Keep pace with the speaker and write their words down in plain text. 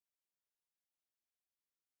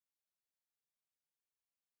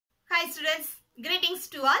Hi students, greetings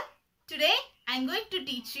to all. Today I am going to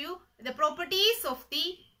teach you the properties of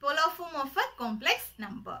the polar form of a complex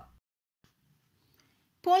number.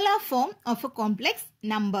 Polar form of a complex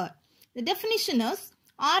number. The definition is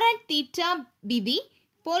r and theta be the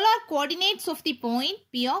polar coordinates of the point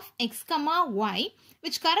P of x, y,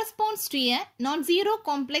 which corresponds to a non-zero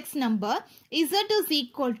complex number z is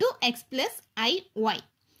equal to x plus I, y.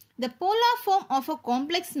 The polar form of a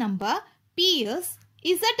complex number P is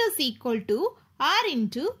z is equal to r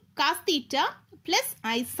into cos theta plus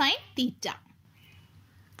I sin theta.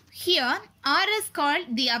 Here r is called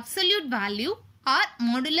the absolute value or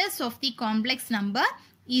modulus of the complex number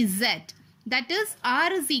z. That is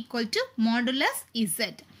r is equal to modulus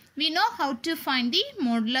z. We know how to find the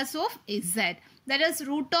modulus of z. That is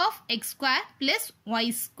root of x square plus y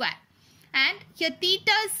square. And here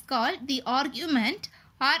theta is called the argument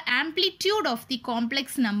or amplitude of the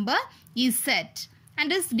complex number z.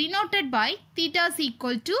 And is denoted by theta is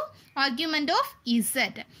equal to argument of z.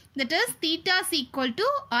 That is theta is equal to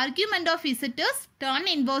argument of z is tan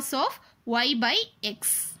inverse of y by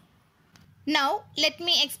x. Now let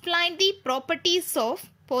me explain the properties of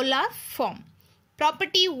polar form.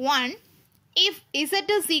 Property 1. If z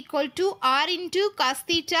is equal to r into cos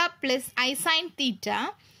theta plus I sin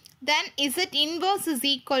theta, then z inverse is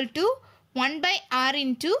equal to 1 by r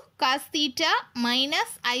into cos theta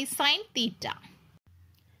minus I sin theta.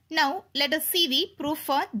 Now let us see the proof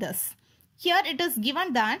for this. Here it is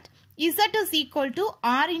given that z is equal to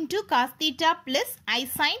r into cos theta plus I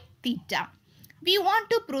sin theta. We want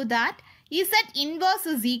to prove that z inverse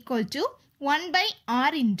is equal to 1 by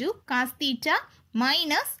r into cos theta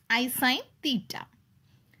minus I sin theta.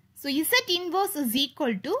 So z inverse is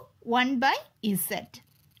equal to 1 by z,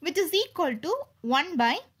 which is equal to 1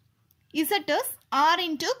 by z is r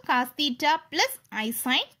into cos theta plus I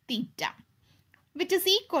sin theta, which is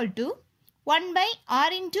equal to 1 by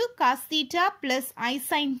r into cos theta plus I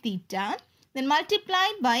sin theta, then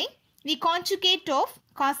multiplied by the conjugate of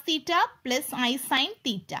cos theta plus I sin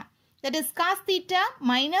theta. That is cos theta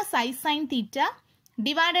minus I sin theta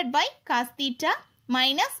divided by cos theta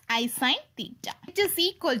minus I sin theta, which is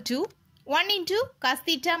equal to 1 into cos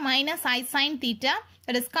theta minus I sin theta,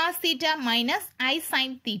 that is cos theta minus I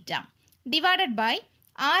sin theta, divided by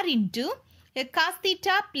r into cos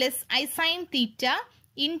theta plus I sin theta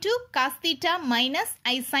into cos theta minus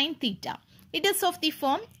I sin theta. It is of the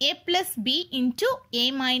form a plus b into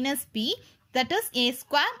a minus b, that is a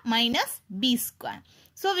square minus b square.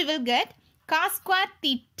 So we will get cos square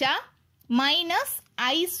theta minus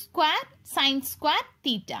I square sin square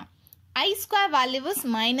theta. I square value is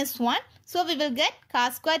minus 1. So we will get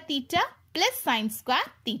cos square theta plus sin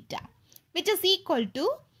square theta, which is equal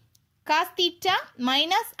to cos theta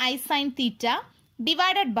minus I sin theta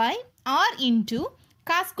divided by r into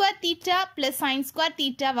cos square theta plus sin square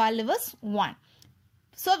theta value is 1.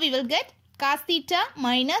 So we will get cos theta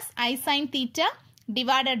minus I sin theta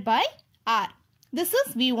divided by r. This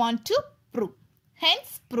is we want to prove.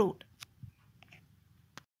 Hence proved.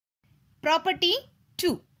 Property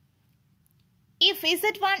 2. If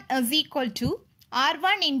z1 is equal to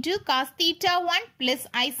r1 into cos theta 1 plus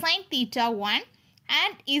I sin theta 1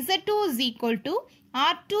 and z2 is equal to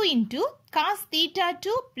r2 into cos theta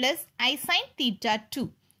 2 plus I sin theta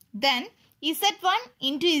 2, then z1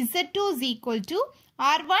 into z2 is equal to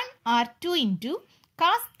r1 r2 into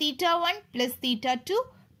cos theta 1 plus theta 2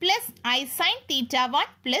 plus I sin theta 1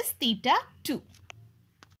 plus theta 2.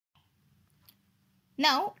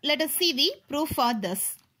 Now let us see the proof for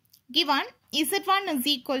this. Given z1 is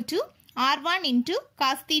equal to r1 into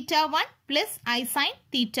cos theta 1 plus I sin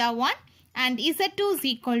theta 1 and z2 is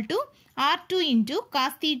equal to r2 into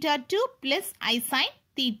cos theta 2 plus I sin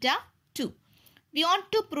theta 2. We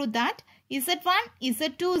want to prove that z1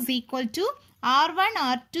 z2 is equal to r1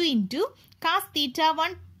 r2 into cos theta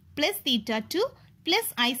 1 plus theta 2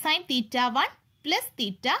 plus I sin theta 1 plus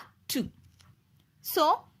theta 2.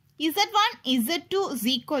 So z1 z2 is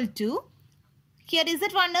equal to, here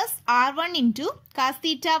z1 is r1 into cos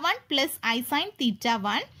theta 1 plus I sin theta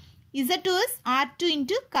 1. z2 is r2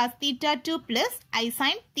 into cos theta 2 plus I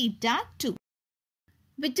sin theta 2,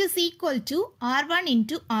 which is equal to r1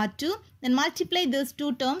 into r2. Then multiply those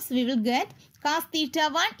two terms, we will get cos theta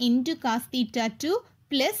 1 into cos theta 2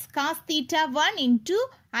 plus cos theta 1 into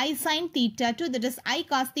I sin theta 2, that is I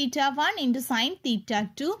cos theta 1 into sin theta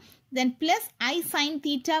 2, then plus I sin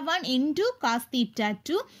theta 1 into cos theta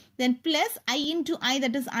 2, then plus I into I,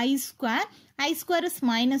 that is I square. I square is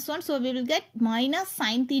minus 1, so we will get minus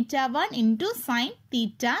sin theta 1 into sin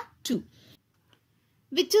theta 2,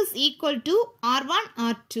 which is equal to r1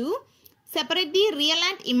 r2. Separate the real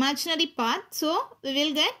and imaginary part, so we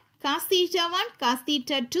will get cos theta 1 cos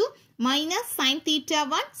theta 2 minus sin theta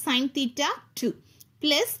 1 sin theta 2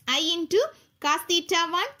 plus I into cos theta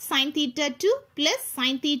 1 sin theta 2 plus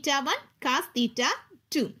sin theta 1 cos theta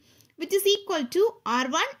 2 which is equal to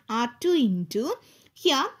R1 R2 into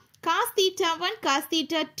here cos theta 1 cos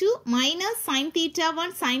theta 2 minus sin theta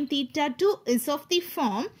 1 sin theta 2 is of the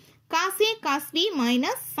form cos A cos B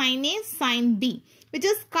minus sin A sin B which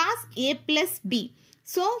is cos A plus B.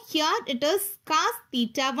 So here it is cos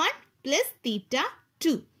theta 1 plus theta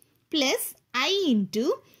 2 plus I into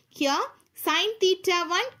here sin theta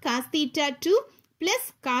 1 cos theta 2 plus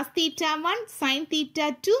cos theta 1 sin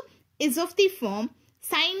theta 2 is of the form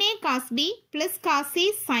sin A cos B plus cos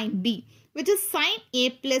A sin B which is sin A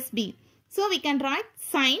plus B. So we can write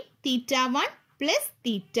sin theta 1 plus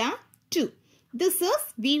theta 2. This is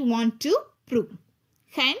we want to prove.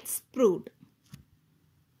 Hence proved.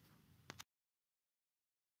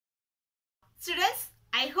 Students,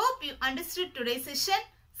 I hope you understood today's session.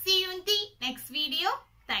 See you in the next video.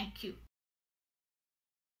 Thank you.